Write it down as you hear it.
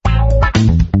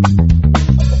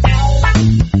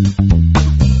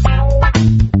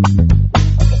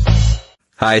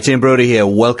Hi, it's Ian Brody here.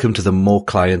 Welcome to the More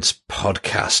Clients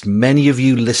podcast. Many of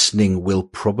you listening will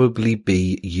probably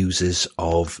be users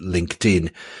of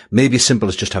LinkedIn. Maybe as simple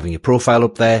as just having your profile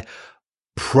up there.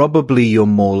 Probably you're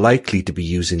more likely to be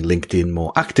using LinkedIn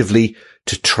more actively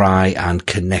to try and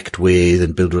connect with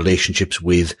and build relationships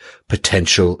with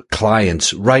potential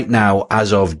clients. Right now,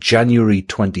 as of January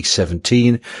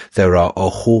 2017, there are a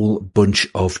whole bunch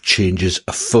of changes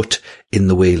afoot in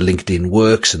the way LinkedIn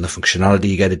works and the functionality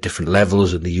you get at different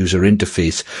levels and the user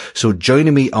interface. So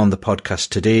joining me on the podcast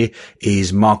today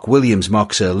is Mark Williams.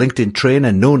 Mark's a LinkedIn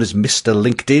trainer known as Mr.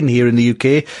 LinkedIn here in the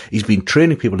UK. He's been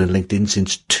training people in LinkedIn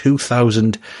since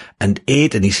 2008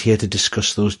 and he's here to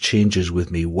discuss those changes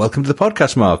with me. Welcome to the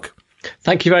podcast, Mark.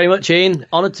 Thank you very much, Ian.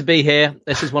 Honoured to be here.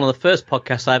 This is one of the first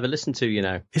podcasts I ever listened to, you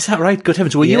know. Is that right? Good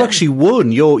heavens. Well, you actually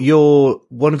won your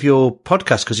one of your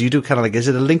podcasts because you do kind of like, is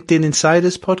it a LinkedIn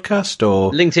Insiders podcast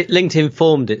or? LinkedIn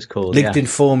Formed, it's called. LinkedIn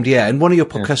Formed, yeah. And one of your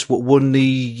podcasts won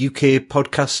the UK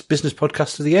Business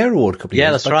Podcast of the Year award a couple of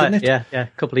years that's back, right. didn't it? Yeah, a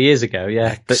couple of years ago,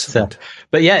 yeah. Excellent.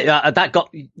 But that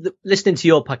got, listening to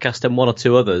your podcast and one or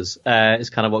two others, is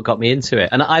kind of what got me into it.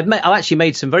 And I've actually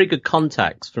made some very good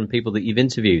contacts from people that you've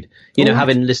interviewed,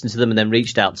 having listened to them and then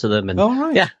reached out to them. And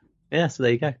yeah, so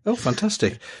there you go. Oh,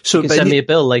 fantastic. So you can send me a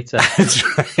bill later.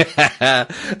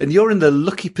 And you're in the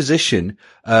lucky position,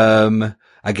 I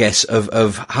guess,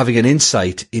 of having an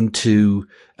insight into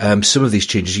some of these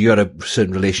changes. You had a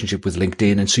certain relationship with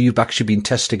LinkedIn, and so you've actually been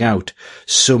testing out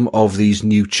some of these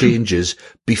new changes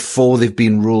before they've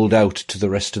been rolled out to the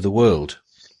rest of the world.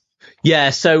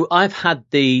 Yeah, so I've had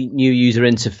the new user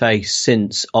interface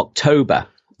since October.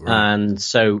 Right. And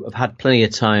so I've had plenty of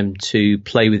time to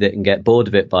play with it and get bored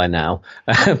of it by now.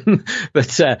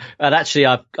 But actually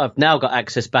I've now got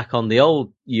access back on the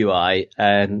old UI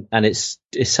and it's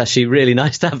actually really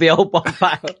nice to have the old one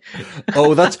back.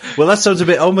 that sounds a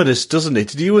bit ominous, doesn't it?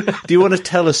 Do you want to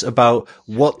tell us about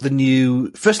what the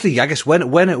new, firstly, I guess when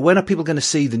are people going to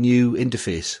see the new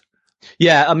interface?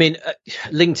 Yeah, I mean,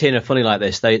 LinkedIn are funny like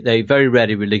this. They very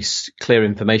rarely release clear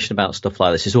information about stuff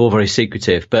like this. It's all very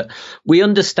secretive. But we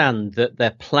understand that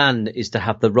their plan is to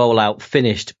have the rollout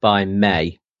finished by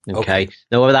May. Okay.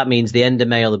 Now, whether that means the end of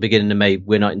May or the beginning of May,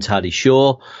 we're not entirely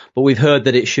sure. But we've heard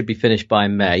that it should be finished by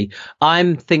May.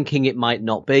 I'm thinking it might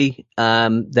not be.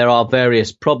 There are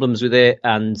various problems with it.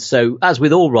 And so, as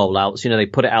with all rollouts, they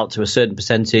put it out to a certain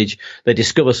percentage. They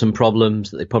discover some problems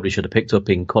that they probably should have picked up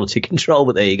in quality control,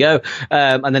 but there you go.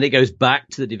 And then it goes back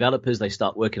to the developers. They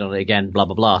start working on it again, blah,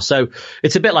 blah, blah. So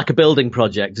it's a bit like a building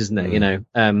project, isn't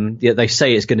it? They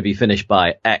say it's going to be finished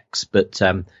by X, but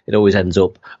it always ends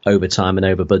up over time and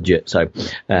over budget. So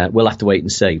we'll have to wait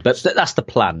and see. But that's the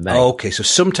plan, mate. Okay, so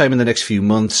sometime in the next few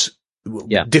months,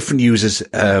 different users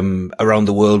around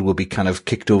the world will be kind of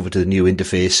kicked over to the new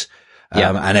interface,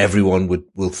 and everyone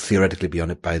will theoretically be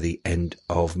on it by the end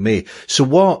of May. So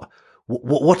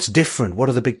what's different? What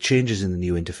are the big changes in the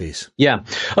new interface? Yeah.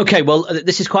 Okay. Well,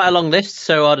 this is quite a long list,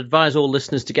 so I'd advise all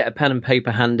listeners to get a pen and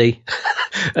paper handy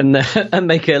and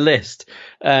make a list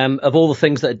of all the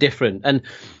things that are different. And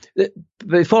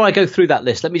before I go through that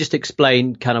list, let me just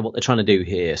explain kind of what they're trying to do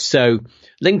here. So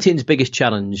LinkedIn's biggest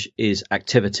challenge is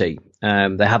activity. They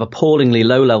have appallingly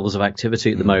low levels of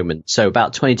activity at the moment. So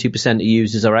about 22% of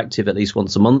users are active at least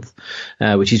once a month,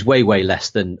 which is way, way less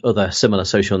than other similar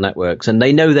social networks. And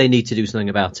they know they need to do something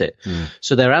about it.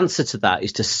 So their answer to that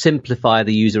is to simplify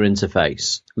the user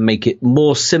interface, make it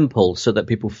more simple so that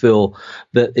people feel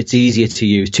that it's easier to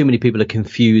use. Too many people are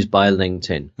confused by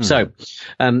LinkedIn.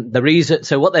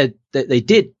 So what they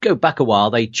did go back a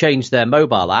while. They changed their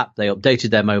mobile app. They updated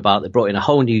their mobile app. They brought in a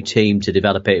whole new team to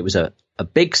develop it. It was a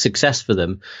big success for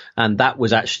them. And that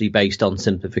was actually based on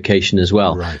simplification as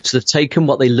well. Right. So they've taken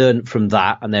what they learned from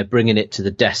that and they're bringing it to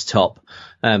the desktop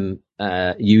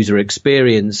user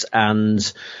experience.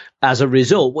 And as a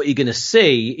result, what you're going to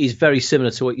see is very similar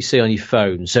to what you see on your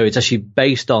phone. So it's actually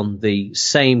based on the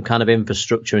same kind of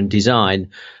infrastructure and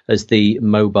design as the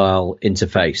mobile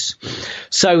interface.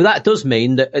 So that does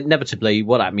mean that inevitably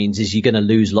what that means is you're going to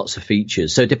lose lots of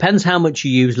features. So it depends how much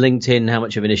you use LinkedIn, how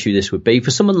much of an issue this would be.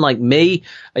 For someone like me,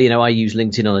 I use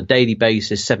LinkedIn on a daily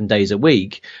basis, 7 days a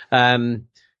week.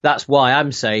 That's why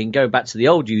I'm saying going back to the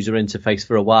old user interface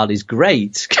for a while is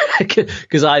great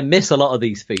because I miss a lot of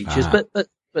these features, but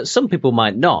some people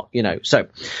might not, So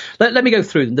let me go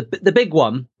through them. The big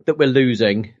one that we're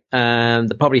losing,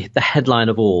 probably the headline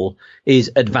of all,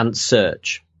 is advanced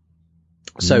search.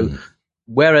 So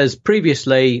whereas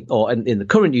previously, or in the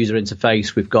current user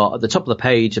interface, we've got at the top of the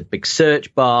page a big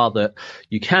search bar that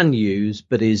you can use,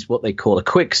 but is what they call a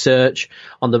quick search.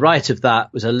 On the right of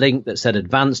that was a link that said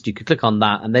advanced. You could click on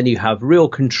that, and then you have real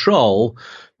control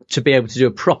to be able to do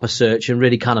a proper search and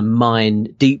really kind of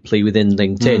mine deeply within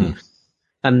LinkedIn.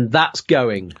 And that's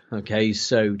going. Okay.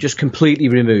 So just completely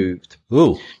removed.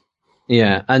 Ooh.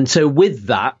 Yeah. And so with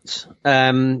that,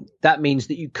 that means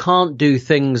that you can't do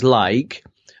things like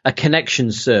a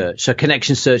connection search. So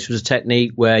connection search was a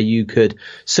technique where you could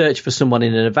search for someone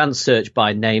in an advanced search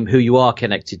by name who you are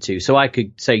connected to. So I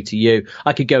could say to you,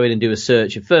 I could go in and do a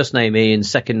search of first name Ian,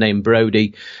 second name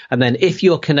Brody. And then if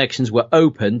your connections were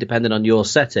open, depending on your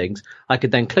settings, I could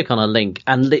then click on a link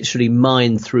and literally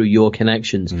mine through your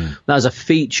connections. That's a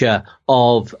feature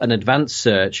of an advanced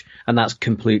search, and that's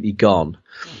completely gone.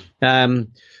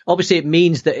 Obviously, it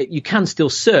means that you can still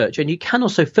search, and you can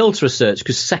also filter a search,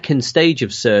 because second stage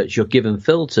of search, you're given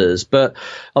filters. But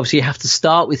obviously, you have to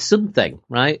start with something,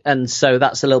 right? And so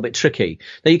that's a little bit tricky.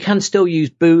 Now, you can still use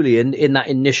Boolean in that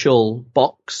initial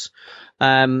box. So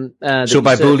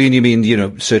by Boolean, you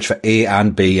mean, search for A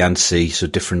and B and C, so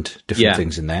different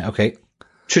things in there. Okay.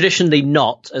 Traditionally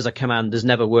not as a command has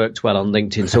never worked well on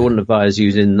LinkedIn, so I wouldn't advise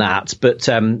using that. But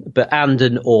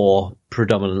and or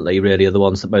predominantly really are the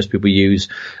ones that most people use,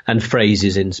 and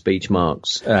phrases in speech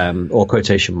marks, or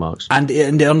quotation marks.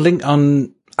 And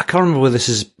on I can't remember whether this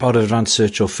is part of advanced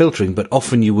search or filtering, but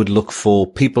often you would look for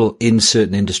people in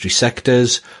certain industry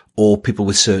sectors or people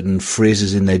with certain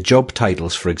phrases in their job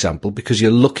titles, for example, because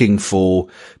you're looking for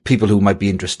people who might be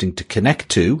interesting to connect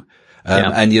to.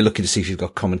 And you're looking to see if you've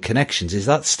got common connections. Is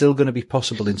that still going to be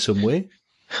possible in some way?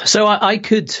 So I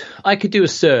could do a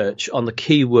search on the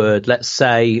keyword. Let's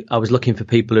say I was looking for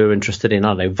people who are interested in, I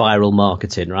don't know, viral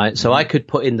marketing, right? So I could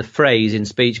put in the phrase in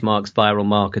speech marks, viral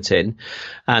marketing,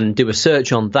 and do a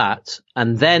search on that.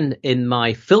 And then in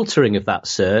my filtering of that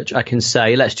search, I can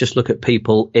say, let's just look at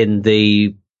people in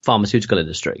the pharmaceutical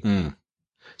industry.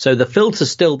 So the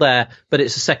filter's still there, but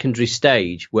it's a secondary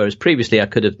stage, whereas previously I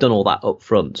could have done all that up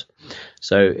front.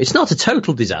 So it's not a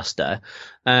total disaster,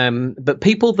 but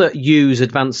people that use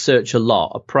advanced search a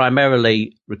lot are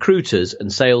primarily recruiters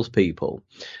and salespeople.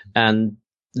 And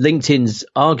LinkedIn's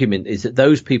argument is that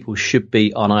those people should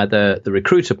be on either the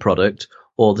recruiter product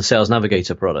or the Sales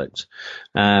Navigator product.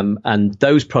 And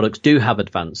those products do have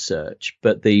advanced search,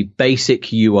 but the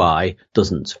basic UI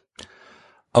doesn't.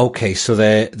 Okay, so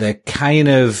they're kind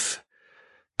of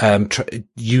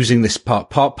using this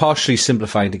partially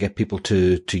simplifying to get people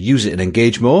to use it and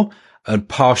engage more, and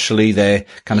partially they're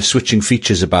kind of switching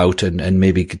features about and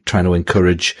maybe trying to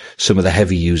encourage some of the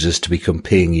heavy users to become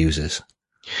paying users.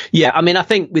 Yeah, I mean, I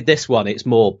think with this one, it's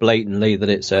more blatantly that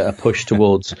it's a push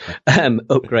towards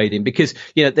upgrading, because,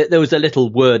 there was a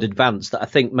little word advanced that I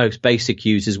think most basic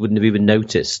users wouldn't have even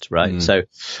noticed, right? So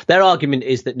their argument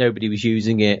is that nobody was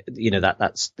using it.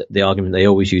 That's the argument they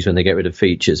always use when they get rid of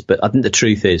features. But I think the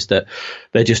truth is that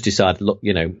they just decided, look,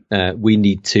 we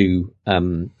need to,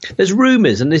 there's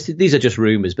rumors, and these are just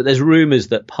rumors, but there's rumors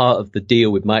that part of the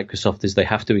deal with Microsoft is they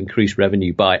have to increase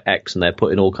revenue by X, and they're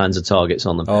putting all kinds of targets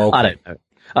on them. Oh, okay.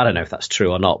 I don't know if that's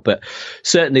true or not, but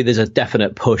certainly there's a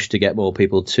definite push to get more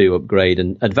people to upgrade,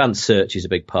 and advanced search is a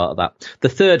big part of that. The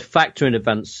third factor in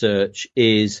advanced search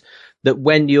is that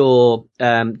when you're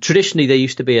traditionally there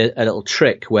used to be a little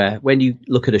trick where when you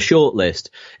look at a short list,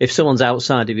 if someone's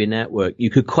outside of your network, you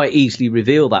could quite easily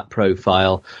reveal that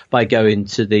profile by going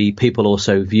to the people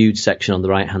also viewed section on the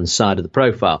right hand side of the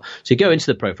profile. So you go into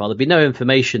the profile, there'd be no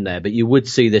information there, but you would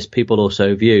see this people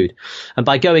also viewed. And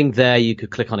by going there, you could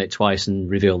click on it twice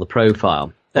and reveal the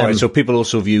profile. All right, so people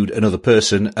also viewed another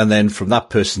person, and then from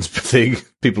that person's thing,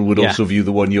 people would also view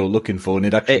the one you're looking for, and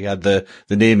it actually had the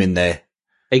name in there.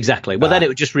 Exactly. Well, then it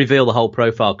would just reveal the whole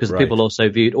profile, because people also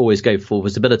viewed always go full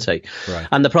visibility. Right.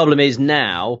 And the problem is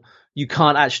now you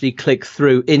can't actually click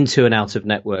through into an out of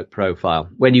network profile.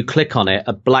 When you click on it,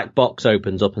 a black box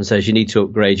opens up and says you need to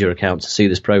upgrade your account to see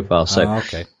this profile. So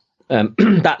okay.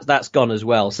 That's gone as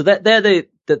well. So they're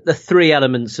the three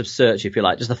elements of search, if you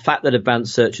like. Just the fact that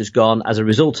advanced search has gone. As a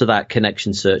result of that,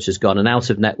 connection search has gone, and out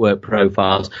of network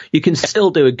profiles. You can still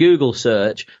do a Google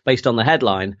search based on the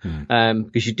headline,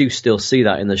 because you do still see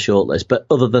that in the shortlist. But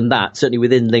other than that, certainly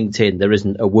within LinkedIn, there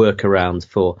isn't a workaround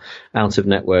for out of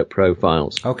network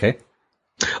profiles. Okay.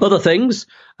 Other things,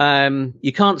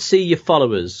 you can't see your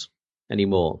followers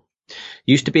anymore.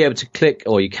 You used to be able to click,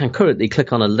 or you can currently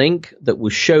click on a link that will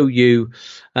show you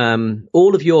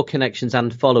all of your connections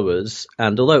and followers.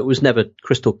 And although it was never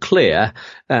crystal clear,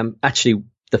 actually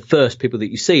the first people that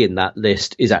you see in that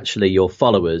list is actually your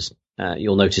followers.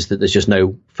 You'll notice that there's just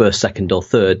no first, second, or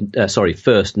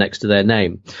first next to their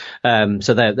name.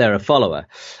 So they're a follower,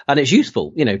 and it's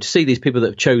useful, to see these people that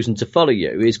have chosen to follow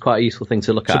you is quite a useful thing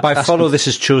to look at. So by follow,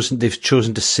 they've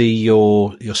chosen to see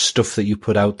your stuff that you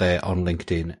put out there on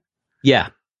LinkedIn. Yeah.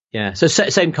 Yeah, so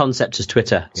same concept as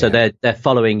Twitter. So they're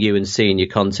following you and seeing your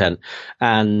content,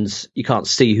 and you can't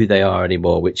see who they are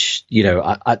anymore. Which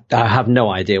I have no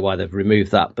idea why they've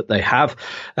removed that, but they have.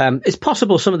 It's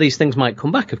possible some of these things might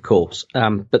come back, of course,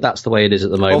 but that's the way it is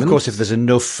at the moment. Of course, if there's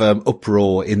enough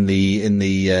uproar in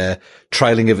the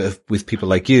trialing of it with people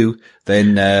like you,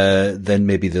 then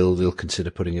maybe they'll consider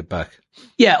putting it back.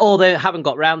 Yeah, or they haven't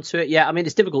got round to it yet. I mean,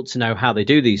 it's difficult to know how they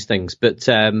do these things. But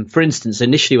for instance,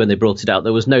 initially when they brought it out,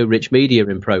 there was no rich media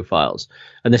in profiles,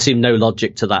 and there seemed no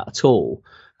logic to that at all.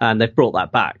 And they've brought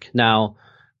that back. Now,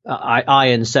 I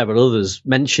and several others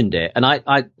mentioned it, and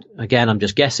I again, I'm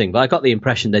just guessing, but I got the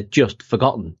impression they'd just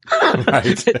forgotten.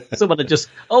 Right. Someone had just,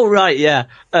 I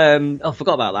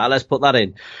forgot about that. Let's put that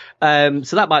in.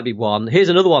 So that might be one. Here's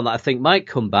another one that I think might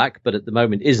come back, but at the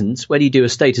moment isn't. When you do a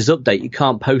status update, you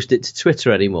can't post it to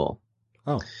Twitter anymore.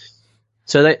 Oh.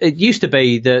 So it used to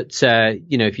be that,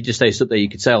 if you just status update, you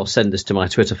could say, "I'll send this to my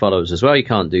Twitter followers as well." You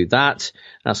can't do that.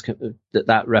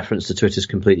 That reference to Twitter is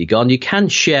completely gone. You can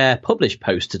share published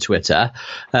posts to Twitter,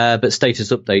 but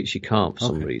status updates you can't for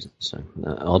some reason. So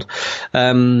odd.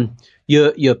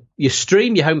 Your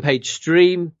stream, your homepage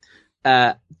stream,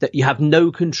 that you have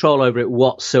no control over it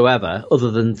whatsoever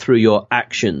other than through your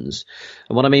actions.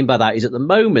 And what I mean by that is at the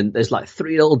moment, there's like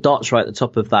 3 little dots right at the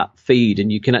top of that feed,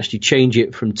 and you can actually change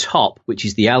it from top, which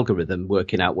is the algorithm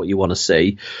working out what you want to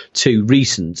see, to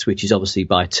recent, which is obviously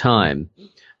by time.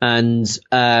 And,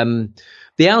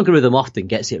 the algorithm often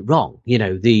gets it wrong.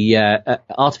 The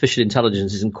artificial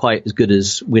intelligence isn't quite as good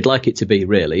as we'd like it to be,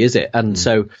 really, is it? And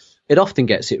so it often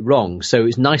gets it wrong. So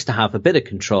it's nice to have a bit of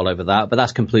control over that, but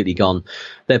that's completely gone.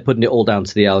 They're putting it all down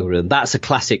to the algorithm. That's a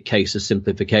classic case of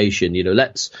simplification.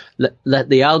 Let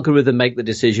the algorithm make the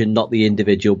decision, not the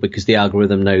individual, because the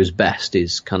algorithm knows best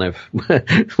is kind of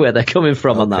where they're coming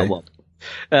from on that one.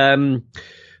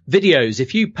 Videos.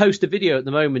 If you post a video at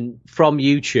the moment from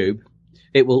YouTube,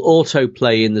 it will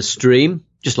autoplay in the stream,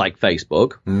 just like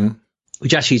Facebook.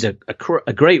 Which actually is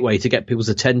a great way to get people's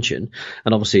attention.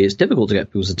 And obviously it's difficult to get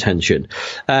people's attention.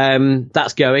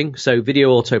 That's going. So video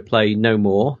autoplay, no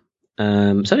more.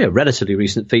 It's only a relatively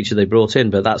recent feature they brought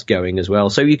in, but that's going as well.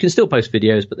 So you can still post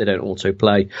videos, but they don't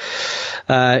autoplay.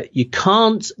 You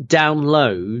can't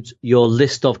download your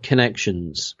list of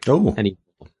connections anymore.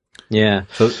 Yeah.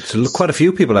 So quite a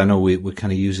few people I know we're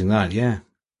kind of using that. Yeah.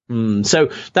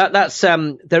 So that's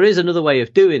there is another way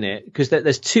of doing it, because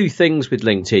there's 2 things with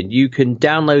LinkedIn. You can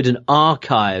download an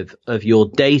archive of your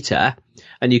data,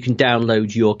 and you can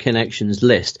download your connections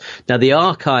list. Now, the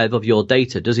archive of your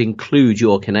data does include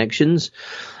your connections,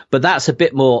 but that's a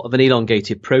bit more of an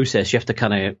elongated process. You have to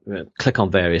kind of click on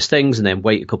various things and then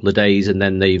wait a couple of days, and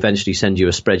then they eventually send you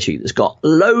a spreadsheet that's got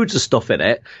loads of stuff in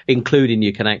it, including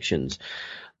your connections.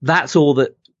 That's all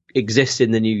that exists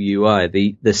in the new UI.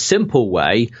 The simple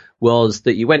way was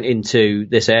that you went into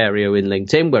this area in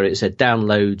LinkedIn where it said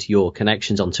download your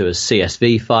connections onto a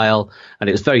CSV file, and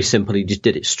it was very simple. You just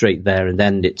did it straight there, and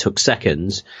then it took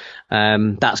seconds.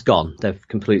 That's gone. They've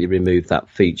completely removed that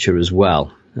feature as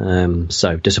well.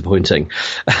 So disappointing.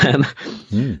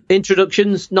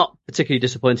 Introductions, not particularly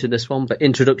disappointing this one, but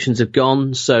introductions have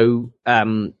gone. So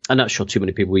I'm not sure too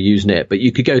many people were using it, but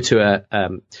you could go to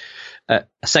a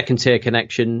second tier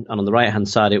connection, and on the right hand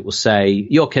side it will say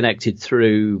you're connected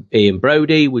through Ian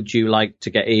Brody. Would you like to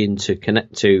get Ian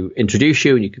to introduce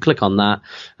you? And you could click on that,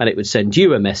 and it would send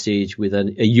you a message with a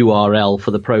URL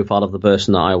for the profile of the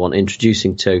person that I want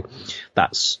introducing to.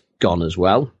 That's gone as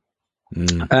well.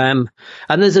 And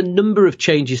there's a number of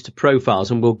changes to profiles,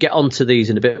 and we'll get onto these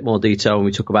in a bit more detail when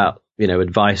we talk about,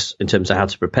 advice in terms of how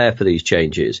to prepare for these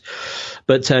changes.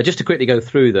 But just to quickly go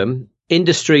through them,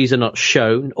 industries are not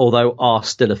shown, although are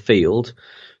still a field.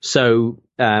 So,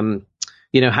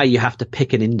 how you have to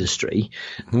pick an industry,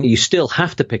 you still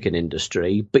have to pick an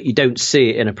industry, but you don't see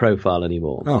it in a profile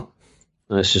anymore. Oh.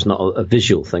 It's just not a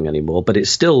visual thing anymore, but it's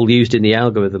still used in the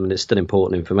algorithm, and it's still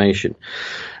important information.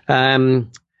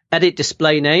 Edit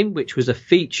display name, which was a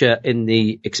feature in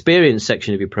the experience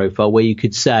section of your profile where you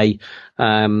could say,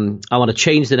 I want to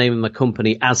change the name of my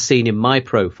company as seen in my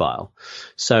profile.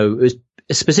 So it was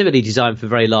specifically designed for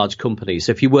very large companies.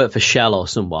 So if you work for Shell or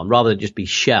someone, rather than just be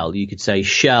Shell, you could say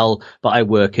Shell, but I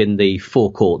work in the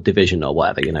forecourt division or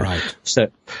whatever, Right.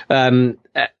 So,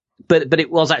 but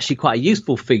it was actually quite a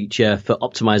useful feature for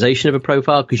optimization of a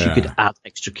profile, because you could add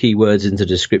extra keywords into the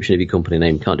description of your company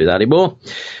name. You can't do that anymore.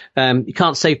 You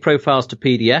can't save profiles to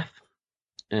PDF.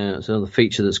 It's another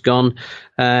feature that's gone.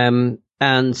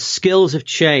 And skills have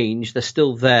changed. They're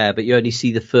still there, but you only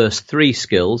see the first 3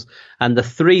 skills. And the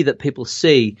 3 that people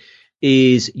see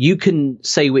is you can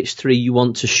say which 3 you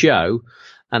want to show.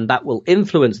 and that will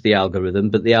influence the algorithm,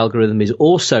 but the algorithm is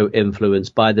also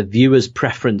influenced by the viewer's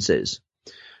preferences.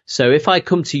 So if I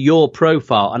come to your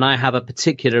profile and I have a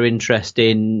particular interest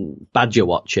in badger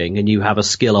watching and you have a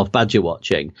skill of badger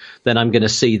watching, then I'm going to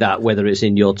see that whether it's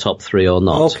in your top 3 or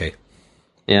not. Okay.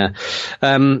 Yeah.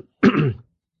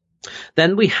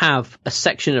 Then we have a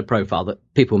section of profile that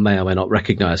people may or may not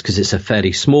recognize because it's a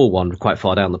fairly small one, quite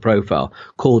far down the profile,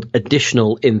 called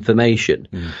additional information.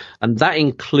 And that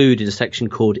included a section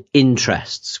called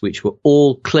interests, which were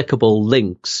all clickable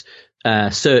links,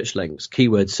 search links,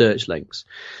 keyword search links.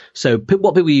 So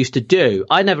what people used to do,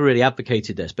 I never really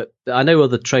advocated this, but I know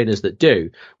other trainers that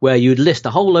do, where you'd list a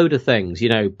whole load of things,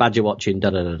 badger watching,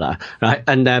 right?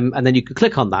 And then you could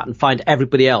click on that and find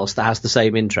everybody else that has the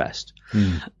same interest.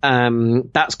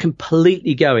 That's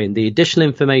completely going. The additional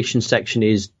information section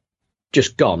is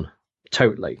just gone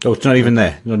totally. Oh, it's not even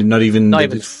there. Not even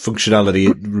functionality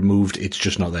removed. It's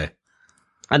just not there.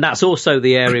 And that's also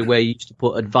the area where you used to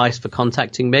put advice for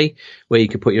contacting me, where you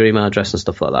could put your email address and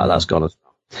stuff like that. That's gone as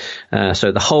well.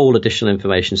 So the whole additional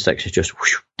information section just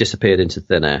disappeared into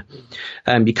thin air.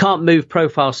 You can't move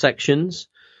profile sections.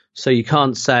 So you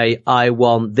can't say, I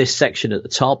want this section at the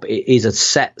top. It is a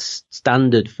set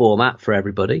standard format for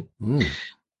everybody.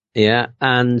 Yeah.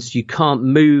 And you can't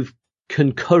move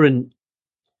concurrent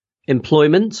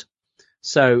employment.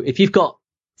 So if you've got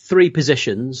 3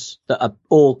 positions that are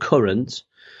all current,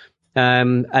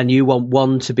 and you want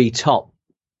one to be top,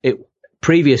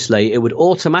 previously it would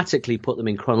automatically put them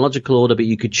in chronological order, but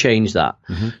you could change that.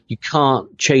 You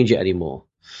can't change it anymore.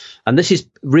 And this is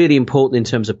really important in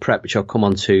terms of prep, which I'll come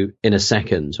on to in a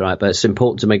second, right? But it's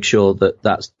important to make sure that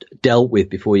that's dealt with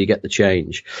before you get the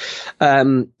change.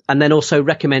 And then also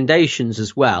recommendations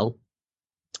as well.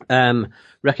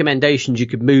 Recommendations, you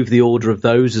could move the order of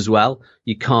those as well.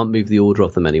 You can't move the order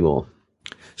of them anymore.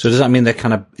 So does that mean they're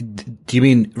do you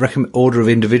mean order of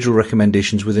individual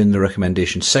recommendations within the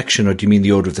recommendation section, or do you mean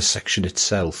the order of the section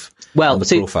itself? Well, on the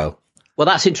profile? Well,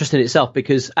 that's interesting in itself,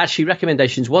 because actually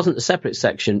recommendations wasn't a separate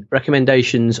section.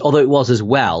 Recommendations, although it was as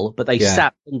well, but they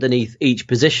sat underneath each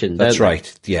position. That's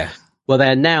right. Yeah. Well,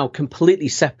 they're now completely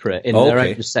separate in their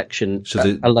own section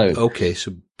alone. Okay.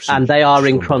 And they are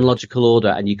in chronological order,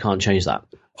 and you can't change that.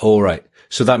 All right.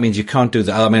 So that means you can't do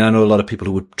that. I mean, I know a lot of people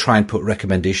who would try and put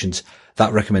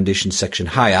that recommendation section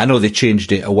higher. I know they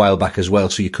changed it a while back as well,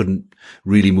 so you couldn't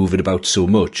really move it about so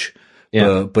much.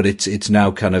 Yeah. But it's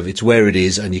now it's where it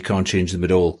is, and you can't change them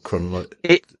at all.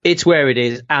 It's where it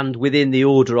is, and within the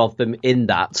order of them in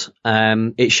that,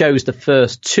 it shows the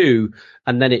first 2,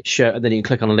 and then and then you can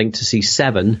click on a link to see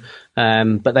 7.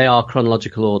 But they are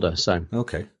chronological order. So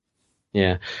okay.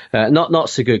 Yeah. Not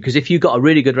so good, because if you've got a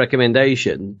really good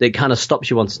recommendation, it kind of stops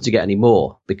you wanting to get any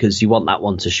more, because you want that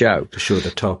one to show. To show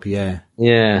the top, yeah.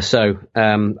 Yeah. So,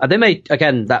 they may,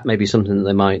 again, that may be something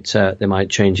that they might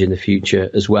change in the future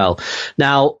as well.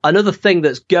 Now, another thing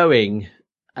that's going,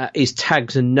 is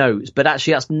tags and notes, but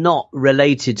actually that's not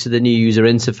related to the new user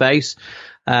interface.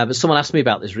 But someone asked me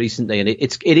about this recently, and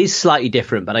it is slightly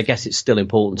different, but I guess it's still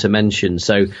important to mention.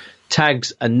 So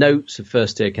tags and notes of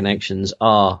first tier connections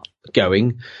are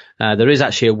going. There is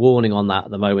actually a warning on that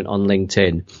at the moment on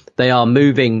LinkedIn. They are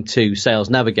moving to Sales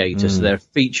Navigator, so they're a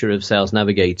feature of Sales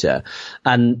Navigator.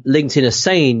 And LinkedIn is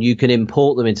saying you can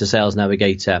import them into Sales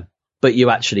Navigator, but you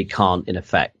actually can't in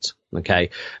effect. Okay.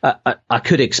 I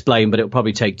could explain, but it'll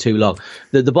probably take too long.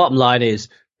 The bottom line is,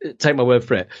 take my word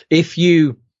for it. If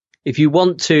you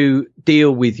want to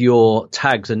deal with your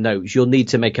tags and notes, you'll need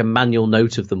to make a manual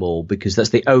note of them all, because that's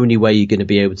the only way you're going to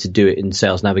be able to do it in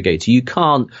Sales Navigator. You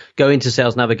can't go into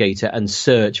Sales Navigator and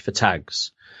search for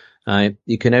tags.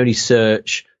 You can only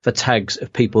search for tags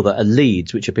of people that are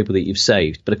leads, which are people that you've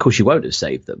saved. But of course you won't have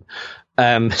saved them.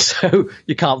 So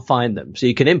you can't find them. So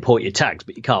you can import your tags,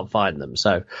 but you can't find them.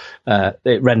 So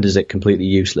it renders it completely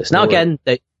useless. Now, again,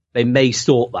 they may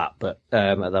sort that, but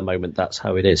at the moment, that's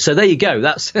how it is. So there you go.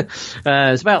 That's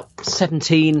it's about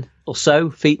 17 or so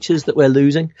features that we're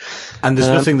losing. And there's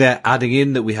nothing they're adding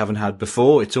in that we haven't had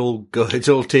before. It's all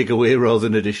take away rather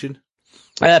than addition.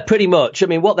 Pretty much. I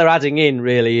mean, what they're adding in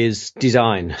really is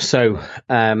design. So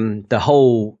the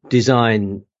whole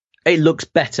design, it looks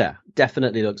better.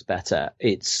 Definitely looks better.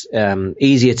 It's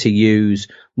easier to use,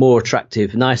 more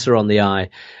attractive, nicer on the eye,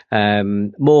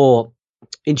 more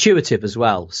intuitive as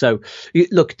well. So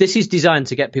look, this is designed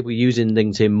to get people using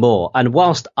LinkedIn more. And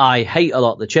whilst I hate a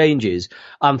lot of the changes,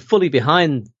 I'm fully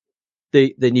behind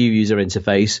the new user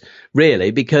interface,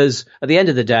 really, because at the end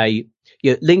of the day,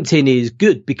 LinkedIn is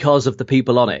good because of the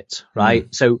people on it,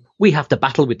 right? So we have to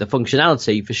battle with the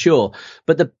functionality for sure.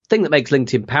 But the thing that makes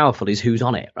LinkedIn powerful is who's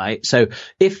on it, right? So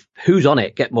if who's on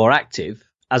it get more active,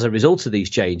 as a result of these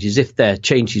changes, if their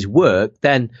changes work,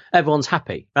 then everyone's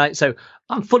happy, right? So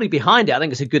I'm fully behind it. I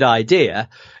think it's a good idea.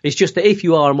 It's just that if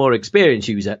you are a more experienced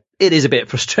user, it is a bit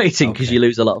frustrating because you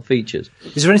lose a lot of features.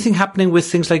 Is there anything happening with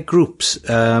things like groups?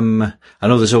 I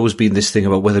know there's always been this thing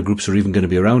about whether groups are even going to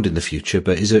be around in the future,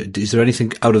 but is there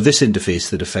anything out of this interface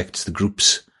that affects the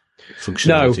groups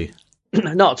functionality? No.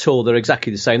 Not at all. They're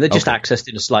exactly the same. They're just accessed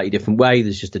in a slightly different way.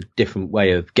 There's just a different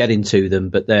way of getting to them,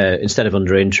 but they're, instead of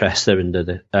under interest, they're under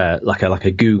the, like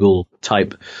a Google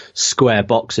type square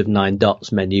box of 9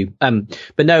 dots menu.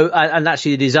 But no, and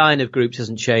actually the design of groups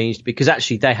hasn't changed because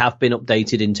actually they have been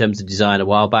updated in terms of design a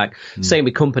while back. Same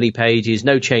with company pages,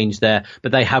 no change there,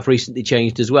 but they have recently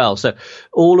changed as well. So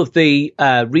all of the,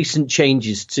 recent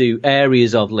changes to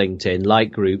areas of LinkedIn,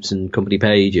 like groups and company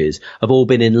pages, have all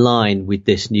been in line with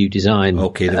this new design.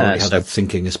 Okay, they've already had that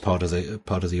thinking as part of the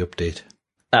update.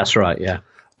 That's right, yeah.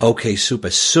 Okay, super.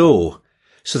 So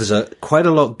there's quite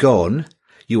a lot gone.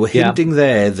 You were hinting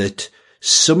there that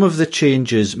some of the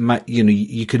changes might,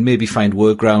 you could maybe find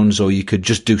workarounds, or you could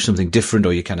just do something different,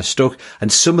 or you're kind of stuck.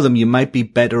 And some of them you might be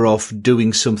better off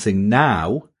doing something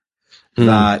now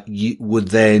that you would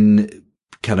then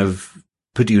kind of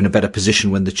put you in a better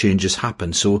position when the changes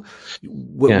happen. So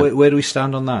where do we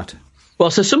stand on that? Well,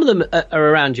 so some of them are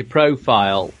around your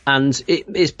profile, and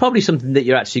it's probably something that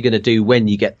you're actually going to do when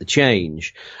you get the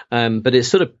change. But it's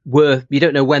sort of you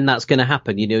don't know when that's going to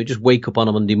happen. You just wake up on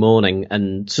a Monday morning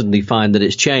and suddenly find that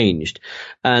it's changed.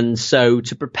 And so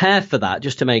to prepare for that,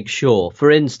 just to make sure, for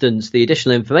instance, the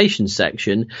additional information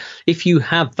section, if you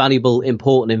have valuable,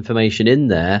 important information in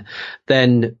there,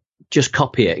 then just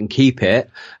copy it and keep it,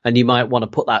 and you might want to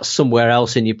put that somewhere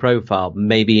else in your profile,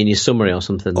 maybe in your summary or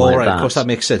something like that. Of course, that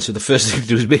makes sense. So the first thing to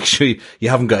do is make sure you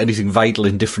haven't got anything vital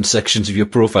in different sections of your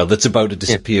profile that's about to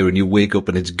disappear, and you wake up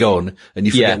and it's gone, and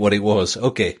you forget what it was.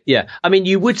 Okay. Yeah. I mean,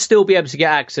 you would still be able to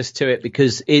get access to it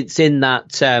because it's in that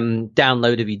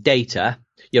download of your data,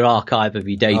 your archive of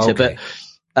your data. Okay.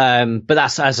 But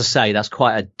that's, as I say, that's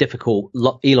quite a difficult,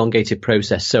 elongated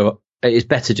process. So it's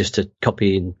better just to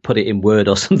copy and put it in Word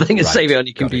or something and save it on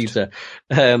your computer.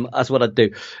 That's what I'd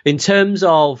do. In terms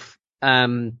of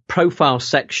profile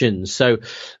sections, so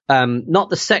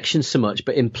not the sections so much,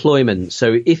 but employment.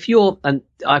 So if and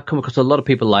I've come across a lot of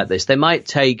people like this, they might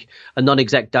take a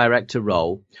non-exec director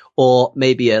role, or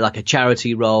maybe like a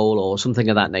charity role or something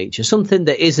of that nature, something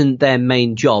that isn't their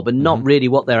main job and not really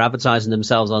what they're advertising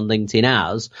themselves on LinkedIn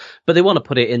as, but they want to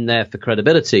put it in there for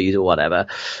credibility or whatever.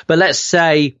 But let's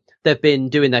say they've been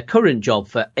doing their current job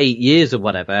for 8 years or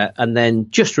whatever, and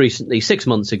then just recently, 6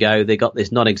 months ago, they got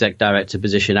this non-exec director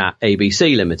position at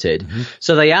ABC Limited.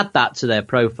 So they add that to their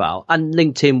profile, and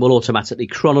LinkedIn will automatically,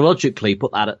 chronologically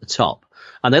put that at the top.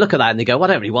 And they look at that and they go, well,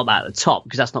 I don't really want that at the top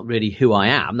because that's not really who I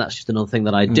am. That's just another thing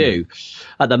that I do.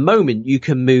 At the moment, you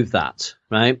can move that,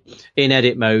 right? In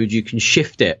edit mode, you can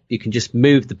shift it. You can just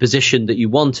move the position that you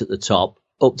want at the top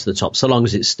up to the top, so long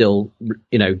as it's still,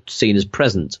 seen as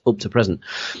present, up to present.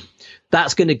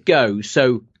 That's going to go.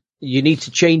 So you need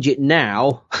to change it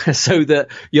now so that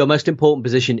your most important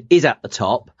position is at the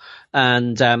top.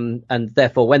 And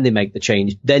therefore when they make the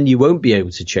change, then you won't be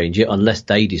able to change it unless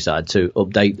they decide to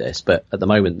update this. But at the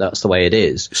moment, that's the way it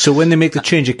is. So when they make the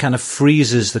change, it kind of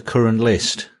freezes the current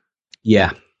list.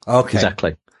 Yeah. Okay.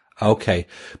 Exactly. Okay.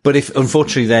 But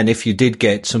if you did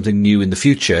get something new in the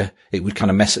future, it would kind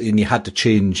of mess, and you had to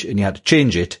change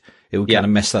it, it would kind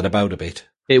of mess that about a bit.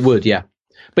 It would, yeah.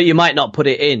 But you might not put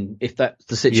it in if that's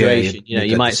the situation.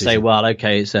 You might say, well,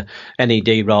 okay, it's a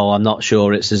NED role. I'm not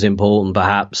sure it's as important,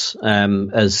 perhaps,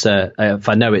 as if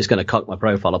I know it's going to cock my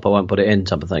profile up, I won't put it in,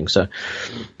 type of thing. So,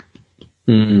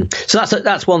 so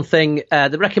that's one thing.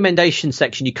 The recommendation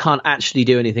section, you can't actually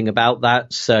do anything about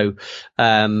that. So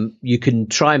you can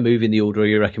try moving the order of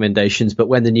your recommendations, but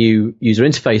when the new user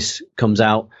interface comes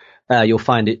out, you'll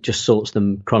find it just sorts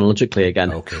them chronologically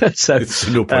again. Okay. So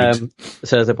no point.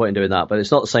 So there's no point in doing that, but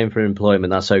it's not the same for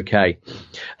employment. That's okay.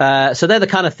 So they're the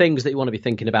kind of things that you want to be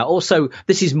thinking about. Also,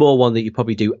 this is more one that you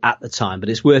probably do at the time, but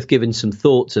it's worth giving some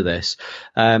thought to this.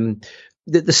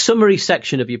 The summary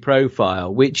section of your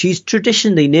profile, which is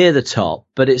traditionally near the top,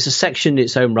 but it's a section in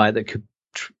its own right that could,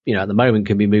 at the moment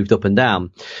can be moved up and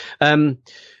down.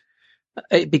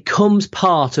 It becomes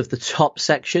part of the top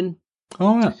section.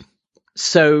 All right.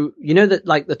 So, that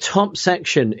like the top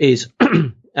section is,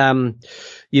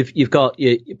 you've got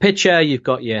your picture, you've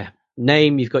got your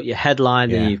name, you've got your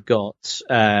headline, and you've got,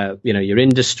 your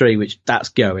industry, which that's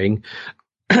going.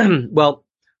 Well,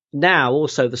 now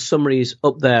also the summary is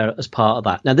up there as part of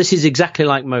that. Now, this is exactly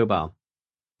like mobile.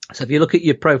 So if you look at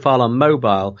your profile on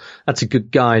mobile, that's a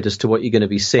good guide as to what you're going to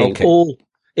be seeing. Okay.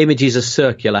 images are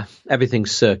circular.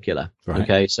 Everything's circular. Right.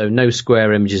 Okay. So no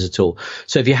square images at all.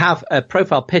 So if you have a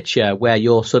profile picture where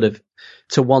you're sort of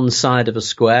to one side of a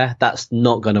square, that's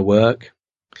not going to work.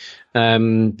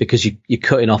 Because you're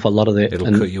cutting off a lot of it.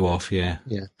 It'll cut you off. Yeah.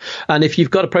 Yeah. And if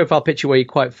you've got a profile picture where you're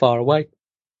quite far away,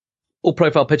 all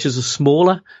profile pictures are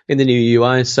smaller in the new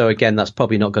UI. So again, that's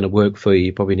probably not going to work for you.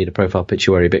 You probably need a profile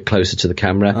picture where you're a bit closer to the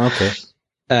camera.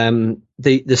 Okay.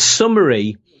 The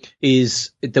summary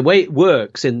is the way it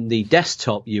works in the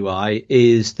desktop UI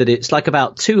is that it's like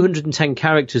about 210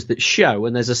 characters that show,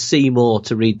 and there's a see more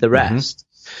to read the rest.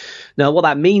 Now, what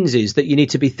that means is that you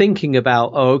need to be thinking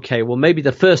about, okay, well, maybe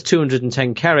the first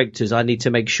 210 characters, I need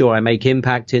to make sure I make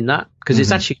impact in that because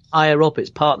it's actually higher up. It's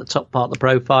part of the top part of the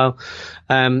profile.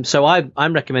 So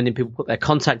I'm recommending people put their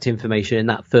contact information in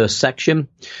that first section,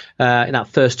 in that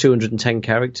first 210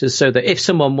 characters, so that if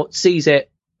someone sees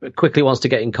it, quickly wants to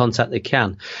get in contact, they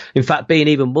can. In fact, being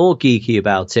even more geeky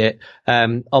about it,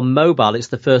 on mobile, it's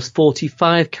the first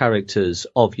 45 characters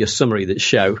of your summary that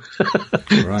show.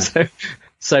 Right.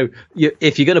 So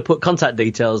if you're going to put contact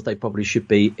details, they probably should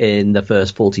be in the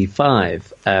first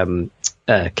 45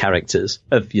 characters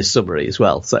of your summary as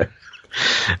well. So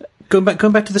going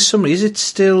back to the summary, is it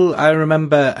still? I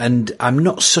remember, and I'm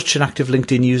not such an active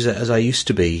LinkedIn user as I used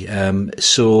to be.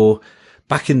 So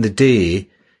back in the day,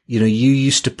 you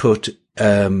used to put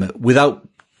without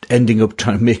ending up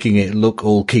making it look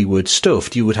all keyword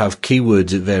stuffed, you would have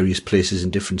keywords at various places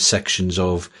in different sections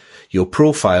of your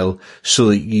profile, so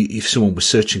that if someone was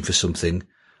searching for something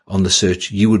on the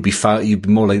search, you'd be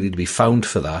more likely to be found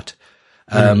for that.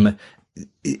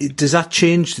 Does that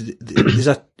change? Is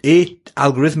that A,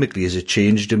 algorithmically has it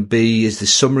changed, and B, is the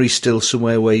summary still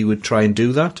somewhere where you would try and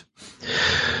do that?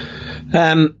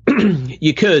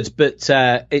 You could, but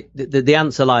the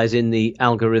answer lies in the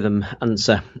algorithm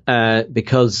answer,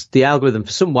 because the algorithm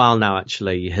for some while now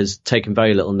actually has taken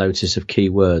very little notice of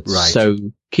keywords. Right. So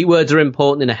keywords are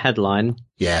important in a headline.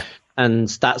 Yeah. And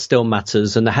that still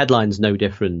matters, and the headline's no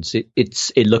different.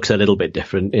 It looks a little bit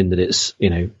different in that it's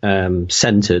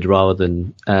centered rather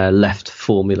than left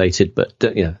formulated, but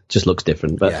just looks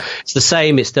different. But It's the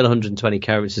same. It's still 120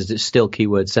 characters. It's still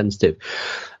keyword sensitive.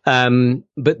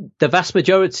 But the vast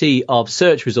majority of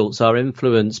search results are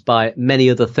influenced by many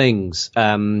other things,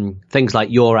 things like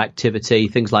your activity,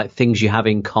 things like things you have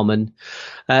in common.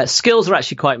 Skills are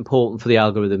actually quite important for the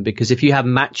algorithm, because if you have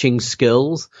matching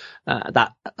skills,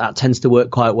 that tends to work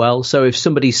quite well. So if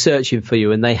somebody's searching for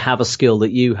you and they have a skill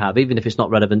that you have, even if it's not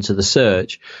relevant to the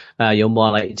search, you're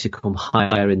more likely to come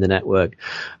higher in the network,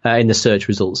 in the search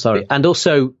results. Sorry. And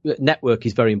also network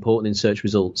is very important in search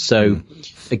results. So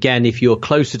again, if you're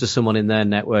closer to someone in their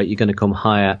network, you're going to come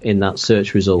higher in that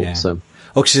search result. Yeah. So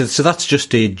that's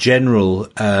just a general,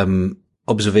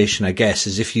 observation, I guess,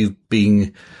 is if you've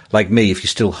been like me, if you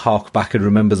still hark back and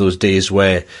remember those days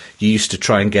where you used to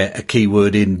try and get a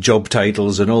keyword in job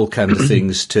titles and all kinds of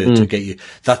things to get you,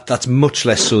 that's much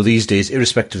less so these days,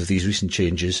 irrespective of these recent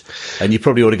changes. And you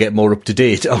probably ought to get more up to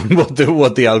date on what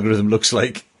the algorithm looks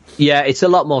like. Yeah, it's a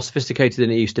lot more sophisticated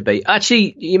than it used to be.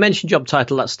 Actually, you mentioned job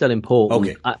title. That's still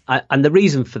important. Okay. And the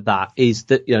reason for that is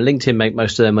that, LinkedIn make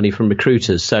most of their money from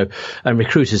recruiters. So, and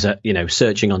recruiters are,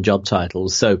 searching on job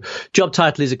titles. So job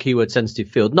title is a keyword sensitive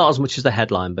field, not as much as the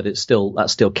headline, but that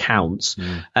still counts.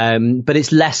 But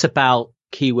it's less about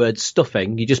keyword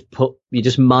stuffing. You're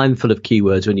just mindful of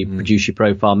keywords when you produce your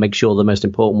profile. Make sure the most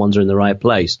important ones are in the right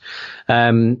place.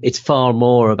 It's far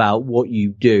more about what you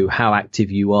do, how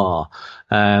active you are,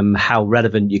 how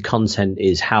relevant your content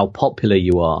is, how popular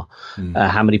you are,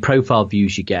 how many profile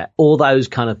views you get. All those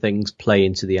kind of things play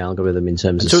into the algorithm in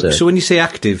terms of search. So when you say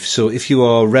active, so if you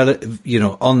are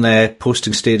on there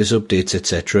posting status updates,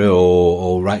 etc.,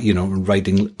 or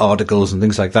writing articles and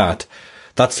things like that,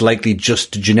 that's likely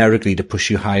just generically to push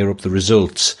you higher up the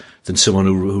results than someone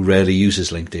who rarely uses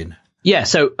LinkedIn. Yeah.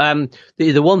 So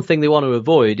the one thing they want to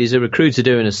avoid is a recruiter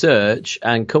doing a search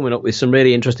and coming up with some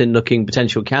really interesting looking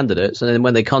potential candidates. And then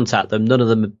when they contact them, none of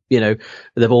them,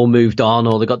 they've all moved on,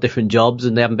 or they've got different jobs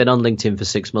and they haven't been on LinkedIn for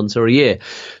 6 months or a year.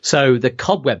 So the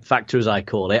cobweb factor, as I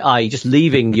call it, i.e. just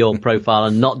leaving your profile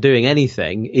and not doing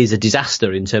anything, is a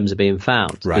disaster in terms of being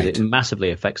found. Right. Because it massively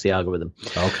affects the algorithm.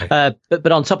 Okay.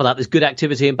 But on top of that, there's good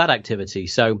activity and bad activity.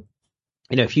 So,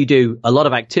 if you do a lot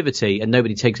of activity and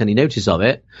nobody takes any notice of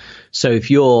it, so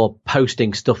if you're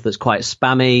posting stuff that's quite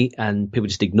spammy and people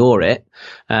just ignore it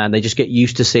and they just get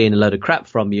used to seeing a load of crap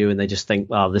from you and they just think,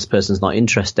 well, this person's not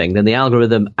interesting, then the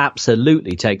algorithm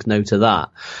absolutely takes note of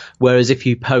that. Whereas if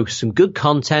you post some good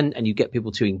content and you get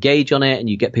people to engage on it and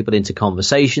you get people into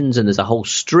conversations and there's a whole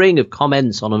string of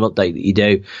comments on an update that you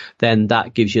do, then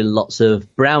that gives you lots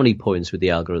of brownie points with the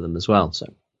algorithm as well. So.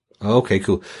 Okay,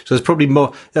 cool. So there's probably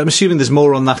more. I'm assuming there's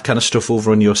more on that kind of stuff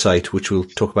over on your site, which we'll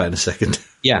talk about in a second.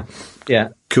 Yeah.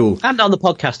 Cool. And on the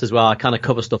podcast as well. I kind of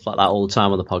cover stuff like that all the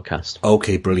time on the podcast.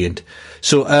 Okay, brilliant.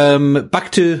 So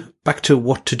back to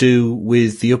what to do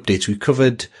with the updates. We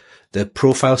covered the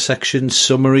profile section.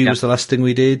 Summary was the last thing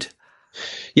we did.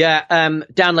 Yeah,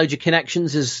 download your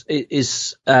connections is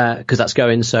because that's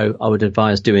going. So I would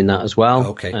advise doing that as well.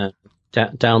 Okay.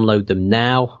 Download them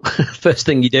now. First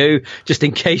thing you do, just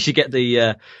in case you get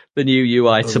the new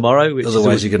UI tomorrow.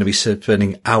 Otherwise, you're going to be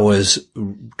spending hours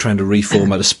trying to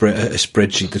reformat a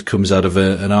spreadsheet that comes out of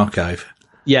an archive.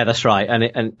 Yeah, that's right,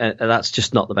 and that's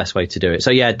just not the best way to do it. So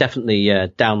yeah, definitely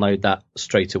download that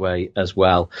straight away as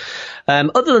well.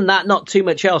 Other than that, not too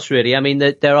much else really. I mean,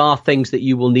 there are things that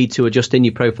you will need to adjust in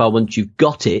your profile once you've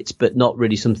got it, but not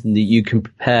really something that you can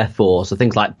prepare for. So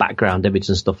things like background image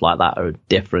and stuff like that are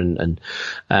different,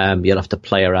 and you'll have to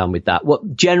play around with that.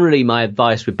 What generally my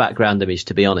advice with background image,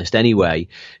 to be honest, anyway,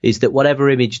 is that whatever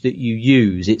image that you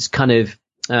use, it's kind of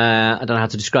I don't know how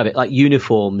to describe it, like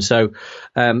uniform. So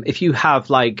if you have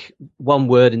like one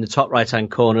word in the top right hand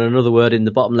corner and another word in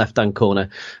the bottom left hand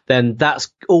corner, then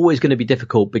that's always going to be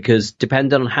difficult, because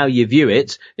depending on how you view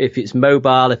it, if it's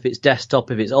mobile, if it's desktop,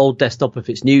 if it's old desktop, if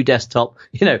it's new desktop,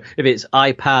 if it's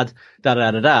iPad,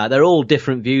 they're all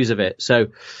different views of it. So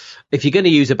if you're going to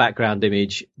use a background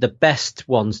image, the best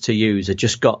ones to use are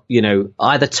just got,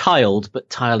 either tiled, but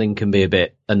tiling can be a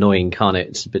bit annoying, can't it?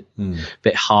 It's a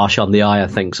bit harsh on the eye, I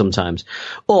think, sometimes.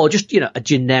 Or just, a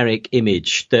generic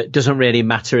image that doesn't really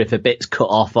matter if a bit's cut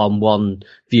off on one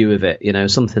view of it,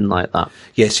 something like that.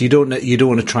 Yes, you don't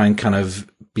want to try and kind of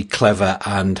be clever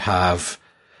and have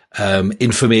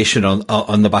information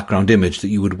on the background image that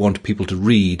you would want people to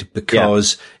read,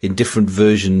 because in different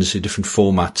versions, in different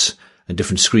formats, and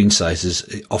different screen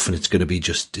sizes, often it's going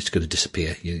to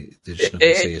disappear. They're just not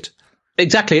going to see it.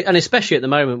 Exactly. And especially at the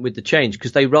moment with the change,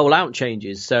 because they roll out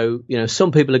changes. So,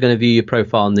 some people are going to view your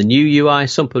profile on the new UI.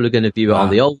 Some people are going to view it on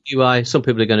the old UI. Some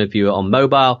people are going to view it on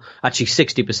mobile. Actually,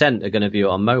 60% are going to view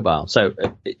it on mobile. So,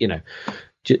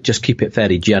 just keep it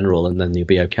fairly general and then you'll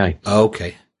be okay.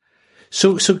 Okay.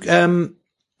 So,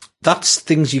 that's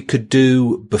things you could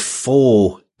do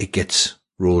before it gets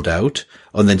rolled out,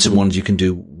 and then some ones you can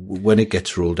do when it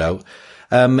gets rolled out.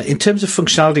 In terms of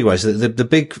functionality wise, the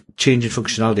big change in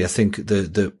functionality I think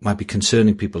that might be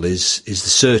concerning people is the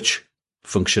search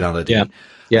functionality.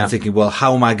 Yeah. I'm thinking, well,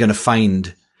 how am I going to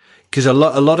find, because a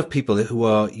lot of people who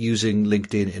are using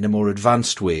LinkedIn in a more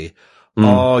advanced way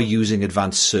are using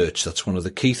advanced search. That's one of the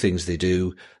key things they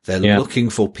do. They're looking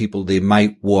for people they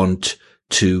might want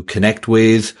to connect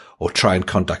with or try and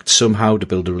contact somehow to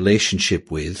build a relationship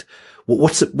with.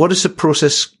 What does the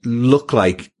process look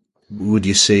like, would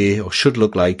you say, or should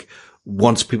look like,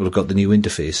 once people have got the new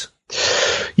interface?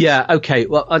 Yeah, okay.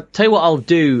 Well, I'll tell you what I'll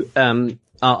do.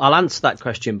 I'll answer that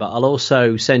question, but I'll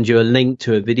also send you a link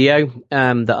to a video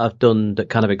that I've done that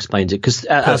kind of explains it. Because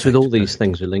as with all these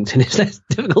things with LinkedIn, it's less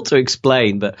difficult to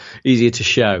explain, but easier to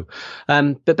show.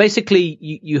 But basically,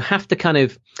 you have to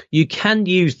you can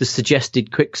use the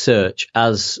suggested quick search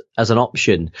as an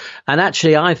option. And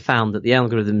actually, I've found that the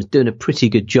algorithm is doing a pretty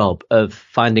good job of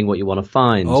finding what you want to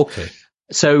find. Okay.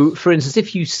 So, for instance,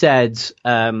 if you said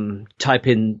type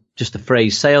in just the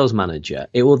phrase sales manager,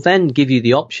 it will then give you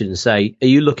the option, say, are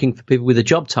you looking for people with a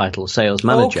job title, sales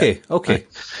manager? Okay.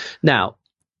 Now,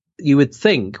 you would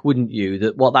think, wouldn't you,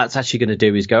 that what that's actually going to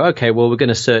do is go, okay, well, we're going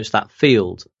to search that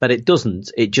field. But it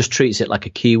doesn't. It just treats it like a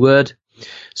keyword.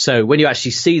 So when you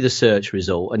actually see the search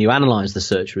result and you analyze the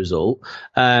search result,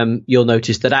 you'll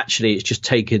notice that actually it's just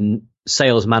taken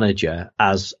sales manager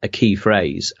as a key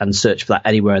phrase and search for that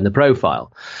anywhere in the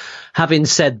profile. Having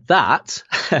said that,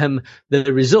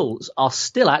 the results are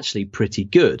still actually pretty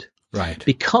good. Right.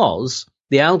 Because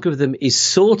the algorithm is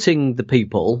sorting the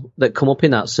people that come up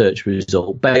in that search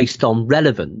result based on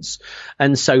relevance.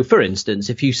 And so, for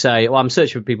instance, if you say, I'm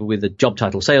searching for people with the job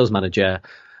title sales manager,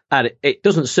 and it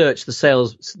doesn't search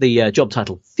the job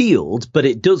title field, but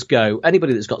it does go,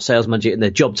 anybody that's got sales manager in their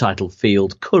job title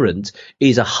field current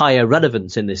is a higher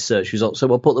relevance in this search result. So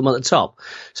we'll put them at the top.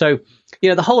 So,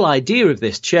 the whole idea of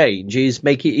this change is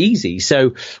make it easy.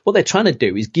 So what they're trying to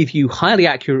do is give you highly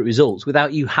accurate results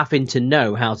without you having to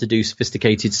know how to do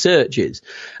sophisticated searches.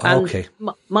 And okay.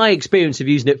 My experience of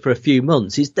using it for a few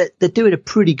months is that they're doing a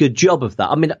pretty good job of that.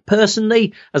 I mean,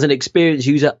 personally, as an experienced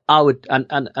user, I would,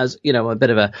 and as, a bit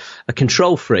of a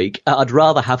control freak, I'd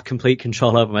rather have complete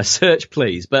control over my search,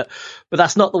 please. But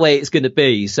that's not the way it's going to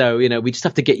be. So, we just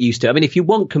have to get used to it. I mean, if you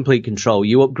want complete control,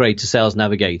 you upgrade to Sales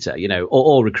Navigator,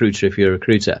 or Recruiter if you're a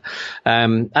recruiter.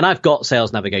 And I've got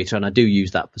Sales Navigator and I do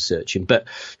use that for searching. But,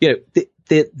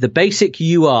 the basic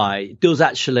UI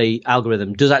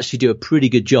algorithm does actually do a pretty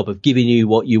good job of giving you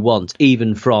what you want,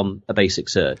 even from a basic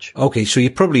search. Okay. So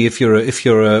you probably, if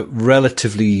you're a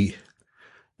relatively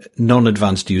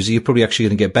non-advanced user, you're probably actually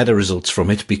going to get better results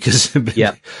from it because,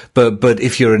 yeah. But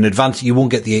if you're an advanced, you won't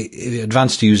get the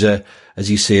advanced user, as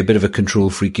you say, a bit of a control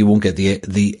freak. You won't get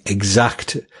the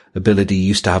exact ability you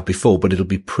used to have before, but it'll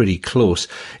be pretty close.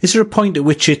 Is there a point at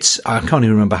which I can't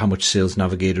even remember how much Sales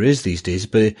Navigator is these days,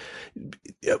 but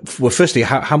well, firstly,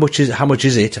 how much is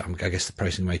it? I guess the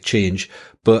pricing might change,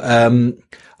 but,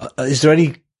 is there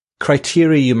any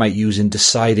criteria you might use in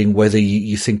deciding whether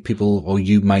you think people or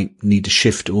you might need to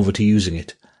shift over to using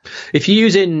it? If you're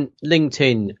using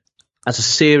LinkedIn as a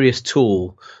serious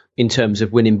tool in terms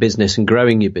of winning business and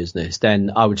growing your business, then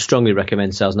I would strongly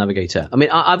recommend Sales Navigator. I mean,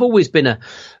 I've always been a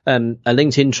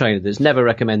LinkedIn trainer that's never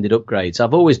recommended upgrades.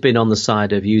 I've always been on the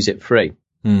side of use it free.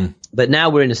 But now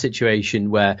we're in a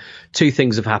situation where two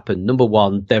things have happened. Number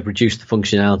one, they've reduced the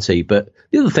functionality. But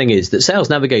the other thing is that Sales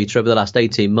Navigator over the last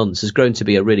 18 months has grown to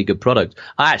be a really good product.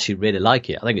 I actually really like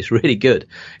it. I think it's really good.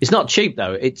 It's not cheap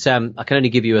though. It's, I can only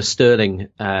give you a sterling,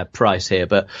 price here,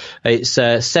 but it's,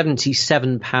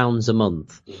 £77 a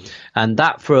month. And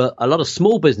that for a lot of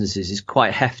small businesses is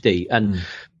quite hefty. And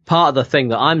part of the thing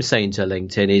that I'm saying to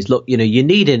LinkedIn is, look, you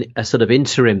need a sort of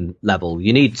interim level.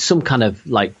 You need some kind of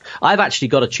I've actually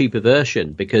got a cheaper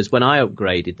version because when I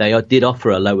upgraded, they did offer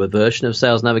a lower version of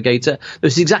Sales Navigator.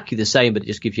 It's exactly the same, but it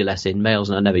just gives you less InMails,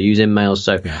 and I never use InMails.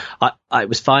 So it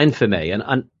was fine for me.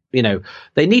 And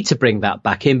they need to bring that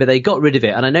back in, but they got rid of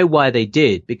it. And I know why they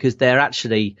did, because they're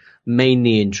actually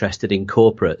mainly interested in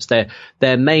corporates.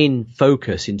 Their main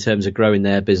focus in terms of growing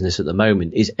their business at the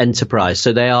moment is enterprise.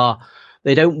 So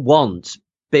they don't want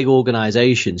big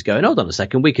organizations going, hold on a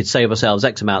second, we could save ourselves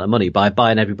X amount of money by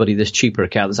buying everybody this cheaper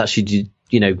account that's actually,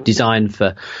 designed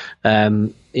for,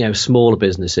 smaller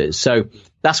businesses. So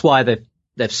that's why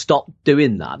they've stopped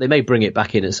doing that. They may bring it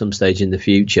back in at some stage in the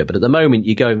future, but at the moment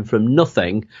you're going from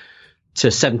nothing to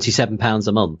 £77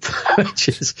 a month, which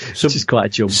is quite a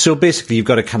jump. So basically you've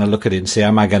got to kind of look at it and say,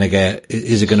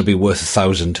 is it going to be worth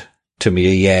 $1,000 to me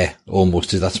a year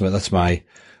almost? That's my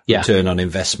return on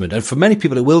investment. And for many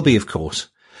people, it will be, of course.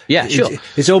 Yeah, sure.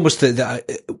 It's almost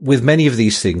with many of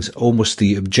these things, almost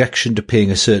the objection to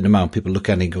paying a certain amount. People look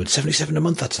at it and go, 77 a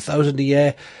month, that's $1,000 a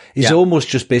year. Is almost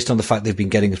just based on the fact they've been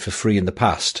getting it for free in the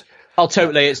past. Oh,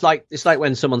 totally. It's like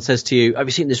when someone says to you, have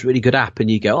you seen this really good app? And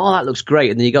you go, oh, that looks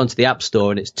great. And then you go into the app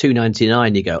store and it's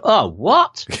 $2.99. You go, oh,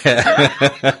 what? It's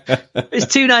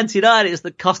 $2.99. It's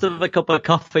the cost of a cup of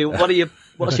coffee.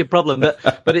 What's your problem?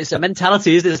 But it's a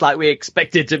mentality, isn't it? It's like we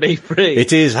expect it to be free.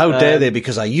 It is. How dare they?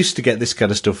 Because I used to get this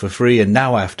kind of stuff for free and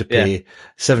now I have to pay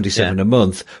 $77 a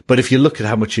month. But if you look at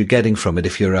how much you're getting from it,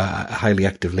 if you're a highly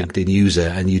active LinkedIn user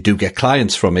and you do get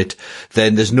clients from it,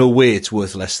 then there's no way it's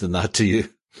worth less than that to you.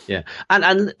 Yeah.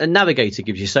 And Navigator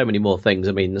gives you so many more things.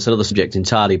 I mean, that's another subject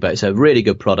entirely, but it's a really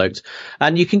good product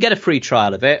and you can get a free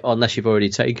trial of it unless you've already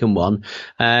taken one.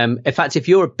 In fact, if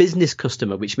you're a business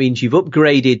customer, which means you've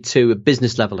upgraded to a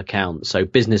business level account, so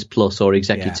Business Plus or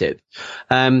Executive,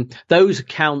 those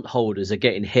account holders are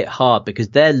getting hit hard because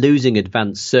they're losing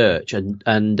advanced search and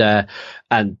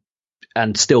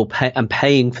still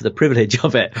paying for the privilege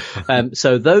of it.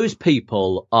 So those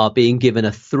people are being given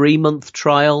a 3-month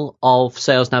trial of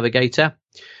Sales Navigator,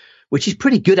 which is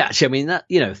pretty good actually. I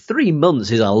mean, 3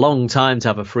 months is a long time to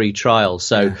have a free trial.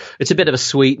 So it's a bit of a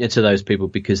sweetener to those people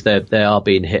because they are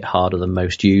being hit harder than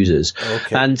most users.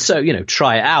 Okay. And so,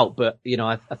 try it out. But,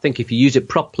 I think if you use it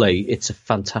properly, it's a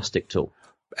fantastic tool.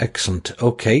 Excellent.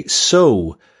 Okay.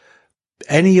 So,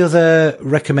 any other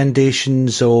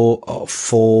recommendations or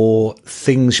for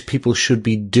things people should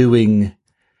be doing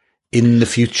in the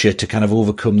future to kind of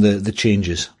overcome the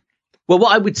changes? Well,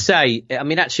 what I would say, I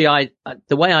mean, actually,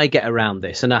 the way I get around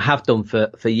this, and I have done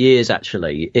for years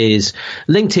actually, is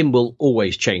LinkedIn will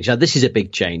always change. Now, this is a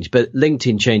big change, but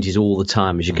LinkedIn changes all the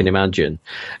time, as you can imagine.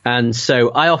 And so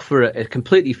I offer a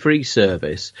completely free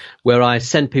service where I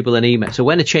send people an email. So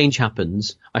when a change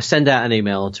happens, I send out an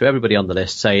email to everybody on the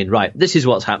list saying, right, this is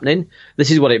what's happening.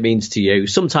 This is what it means to you.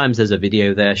 Sometimes there's a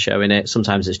video there showing it.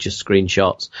 Sometimes it's just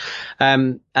screenshots.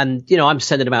 And, I'm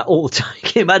sending them out all the time.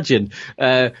 Can you imagine?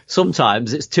 Sometimes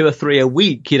it's 2 or 3 a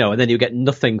week, and then you get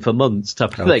nothing for months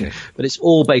type of thing. But it's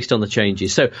all based on the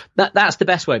changes. So that's the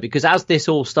best way, because as this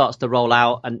all starts to roll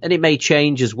out, and it may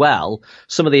change as well,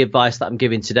 some of the advice that I'm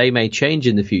giving today may change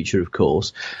in the future, of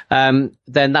course, then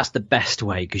that's the best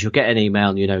way, because you'll get an email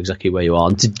and you know exactly where you are.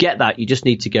 And to get that, you just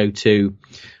need to go to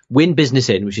Win Business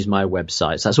In, which is my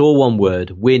website. So that's all one word,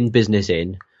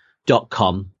 winbusinessin.com.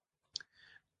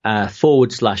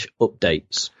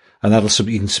 linkedin.com/updates. And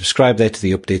you can subscribe there to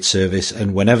the update service.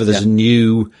 And whenever there's a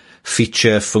new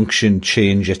feature, function,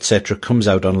 change, etc., comes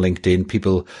out on LinkedIn,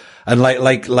 people, and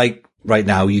like right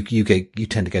now, you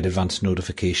tend to get advanced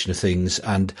notification of things.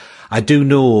 And I do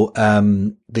know,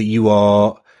 that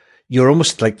you're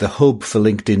almost like the hub for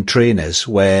LinkedIn trainers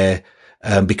where,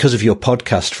 because of your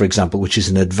podcast, for example, which is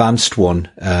an advanced one,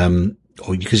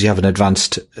 or because you have an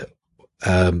advanced,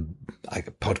 like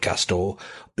a podcast, or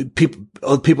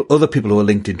other people who are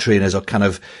LinkedIn trainers are kind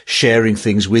of sharing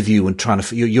things with you and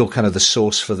you're kind of the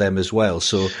source for them as well.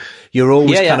 So you're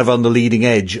always kind of on the leading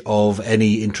edge of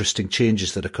any interesting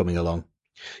changes that are coming along.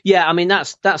 Yeah, I mean,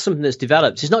 that's something that's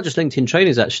developed. It's not just LinkedIn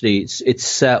trainers, actually.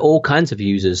 It's all kinds of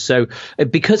users. So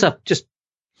because I've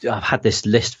had this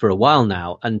list for a while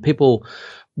now, and people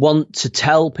want to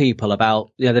tell people about,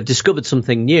 they've discovered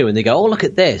something new and they go, oh, look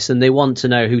at this. And they want to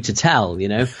know who to tell,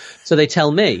 so they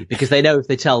tell me, because they know if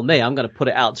they tell me, I'm going to put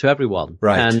it out to everyone.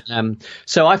 Right. And,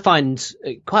 so I find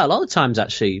quite a lot of times,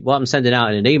 actually, what I'm sending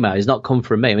out in an email is not come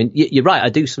from me. I mean, you're right. I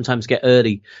do sometimes get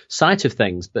early sight of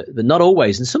things, but not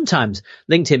always. And sometimes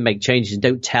LinkedIn make changes and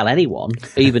don't tell anyone,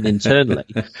 even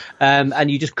internally. And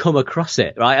you just come across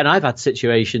it. Right. And I've had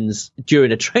situations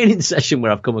during a training session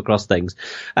where I've come across things,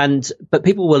 but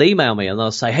people will email me and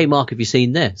they'll say, hey, Mark, have you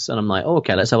seen this? And I'm like, oh,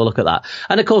 okay, let's have a look at that.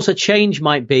 And of course, a change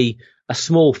might be a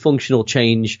small functional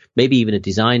change, maybe even a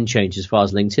design change as far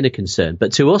as LinkedIn are concerned.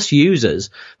 But to us users,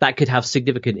 that could have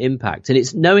significant impact. And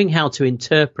it's knowing how to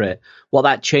interpret what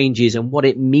that change is and what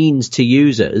it means to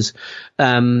users.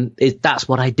 That's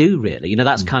what I do, really.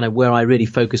 That's kind of where I really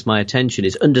focus my attention,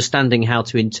 is understanding how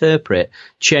to interpret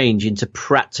change into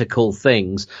practical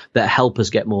things that help us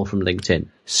get more from LinkedIn.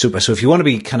 Super. So if you want to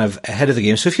be kind of ahead of the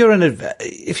game, so if you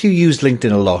use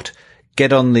LinkedIn a lot,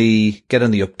 get on the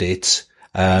updates.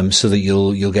 So that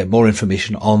you'll get more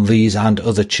information on these and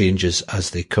other changes as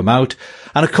they come out.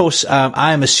 And of course,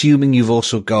 I am assuming you've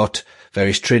also got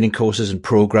various training courses and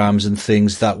programs and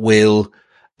things that will,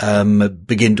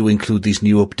 begin to include these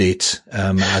new updates,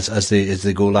 as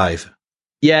they go live.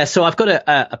 Yeah. So I've got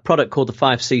a product called the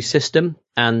 5C system,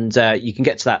 and, you can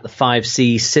get to that, the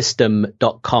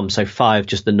 5csystem.com. So 5,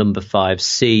 just the number 5,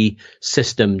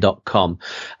 csystem.com.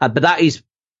 But that is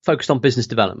focused on business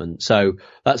development. So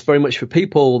that's very much for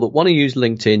people that want to use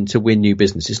LinkedIn to win new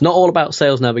business. It's not all about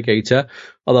Sales Navigator,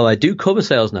 although I do cover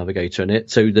Sales Navigator in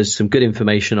it. So there's some good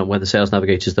information on whether Sales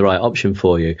Navigator is the right option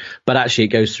for you. But actually it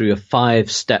goes through a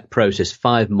 5-step process,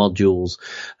 5 modules,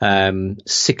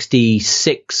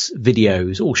 66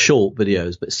 videos, all short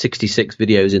videos, but 66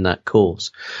 videos in that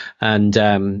course. And,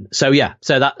 so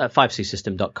that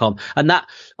 5csystem.com. And that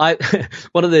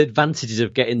one of the advantages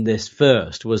of getting this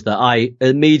first was that I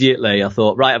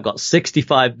thought, right, I've got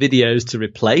 65 videos to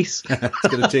replace. It's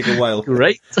going to take a while.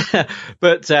 Great.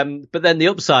 But then the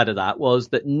upside of that was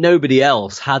that nobody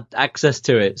else had access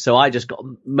to it. So I just got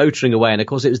motoring away. And of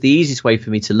course, it was the easiest way for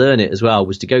me to learn it as well,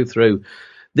 was to go through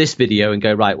this video and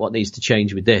go, right, what needs to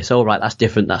change with this? Oh, right, that's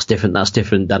different, da,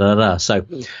 da, da. So,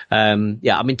 I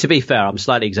mean, to be fair, I'm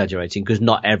slightly exaggerating because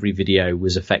not every video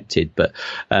was affected, but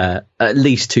at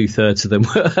least 2/3 of them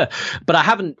were. But I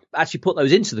haven't actually put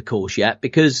those into the course yet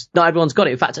because not everyone's got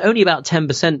it. In fact, only about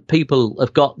 10% people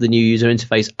have got the new user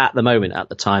interface at the moment, at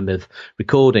the time of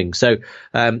recording. So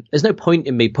there's no point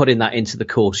in me putting that into the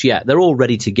course yet. They're all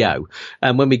ready to go.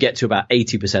 And when we get to about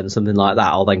 80%, something like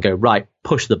that, I'll then go, right,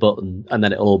 push the button, and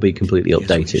then it'll all be completely updated.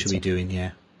 That's what you should be doing,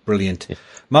 yeah. Brilliant. Yeah.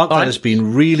 Mark, that has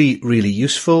been really, really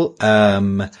useful.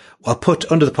 I'll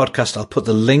put under the podcast, I'll put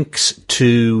the links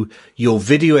to your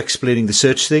video explaining the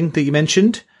search thing that you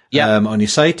mentioned. Yeah. On your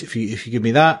site, if you give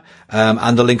me that,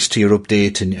 and the links to your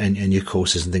update and your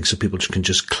courses and things, so people can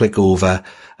just click over,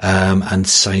 and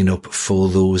sign up for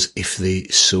those if they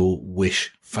so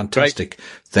wish. Fantastic. Great.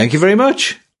 Thank you very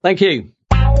much. Thank you.